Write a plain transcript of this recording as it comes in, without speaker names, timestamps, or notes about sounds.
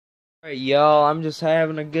Alright, y'all, I'm just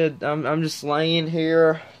having a good, I'm just laying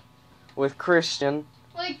here with Christian.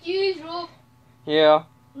 Like usual. Yeah.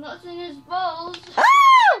 Nuts in his balls. Ah!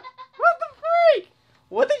 What the freak?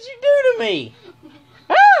 What did you do to me?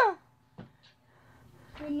 Ah!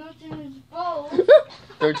 With nuts in his balls.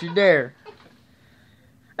 Don't you dare.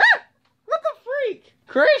 Ah! What the freak?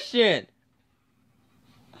 Christian!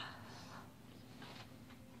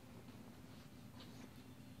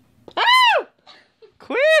 Ah!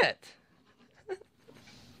 Quit!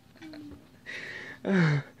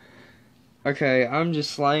 Okay, I'm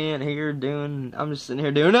just laying here I'm just sitting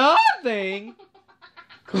here doing nothing.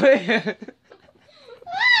 Quit.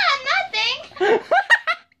 Nothing.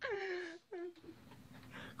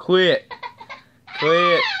 Quit.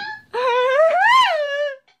 Quit.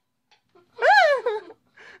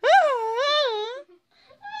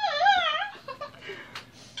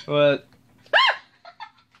 What?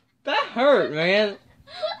 That hurt, man.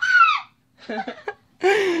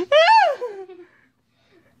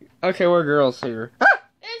 Okay, we're girls here.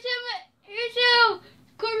 Here's how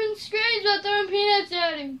Corbin screams about throwing peanuts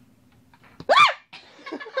at him.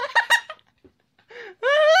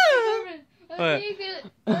 Corbin, let's see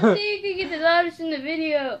if you can get the loudest in the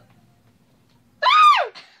video.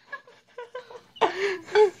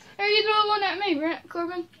 Here, you throw one at me, Brent.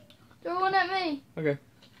 Corbin, throw one at me. Okay.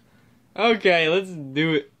 Okay, let's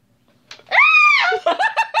do it.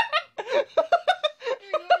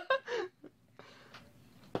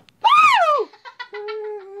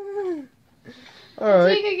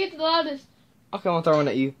 Alright. So you can get the loudest. Okay, I'm throwing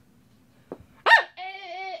at you.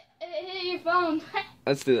 It hit your phone.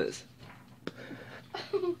 Let's do this.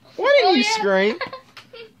 Why didn't you scream?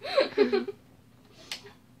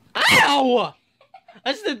 Ow!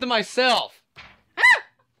 I just did it to myself.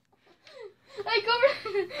 Hey, Corbin,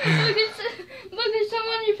 look at some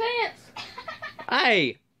on your pants.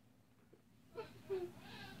 Hey!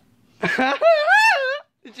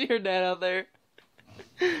 Did you hear that out there?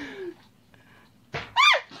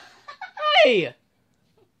 Hey!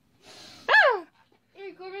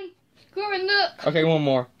 Here, Corbin. Corbin, look. Okay, one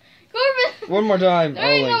more. Corbin. One more time. There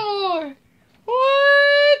ain't only. no more.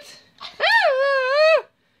 What?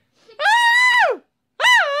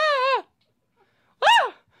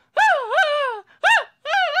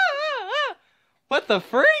 What the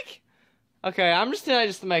freak? Okay, I'm just trying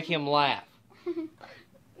just to make him laugh.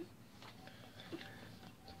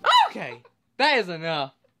 Okay, that is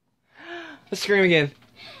enough. Let's scream again.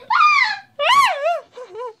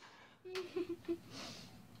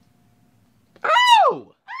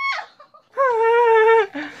 Oh!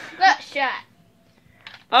 That shot.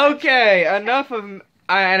 Okay, enough of. And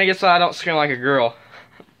I guess I don't scream like a girl.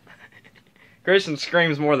 Christian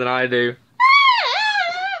screams more than I do.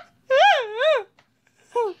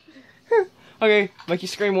 Okay, make you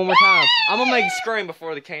scream one more time. I'm gonna make you scream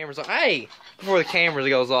before the cameras. Hey, before the cameras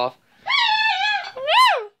goes off.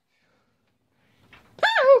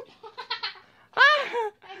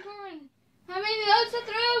 Hey, Corbin, how many notes I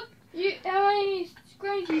throw? How many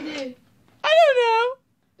screams you do? I don't know.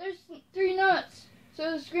 There's 3 nuts,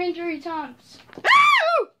 so scream 3 times.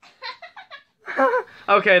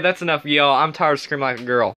 Okay, that's enough, y'all. I'm tired of screaming like a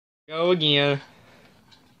girl. Go again.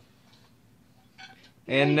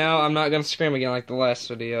 And no, I'm not gonna scream again like the last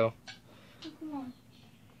video. Come on.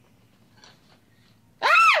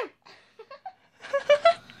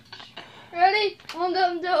 Ready? On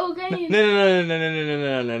the game.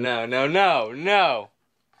 No.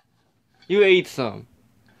 You eat some.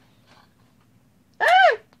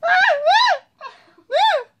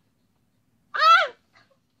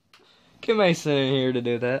 Get Mason in here to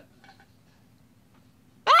do that.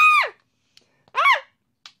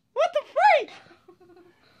 What the freak?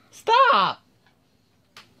 Stop!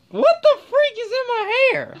 What the freak is in my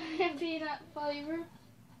hair? Peanut flavor.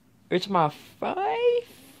 It's my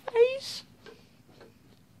face.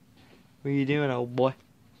 What are you doing, old boy?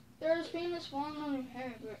 There's peanuts falling on your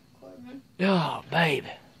hair, Corbin. Oh, babe.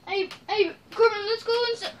 Hey, Corbin, let's go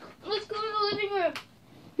in the living room.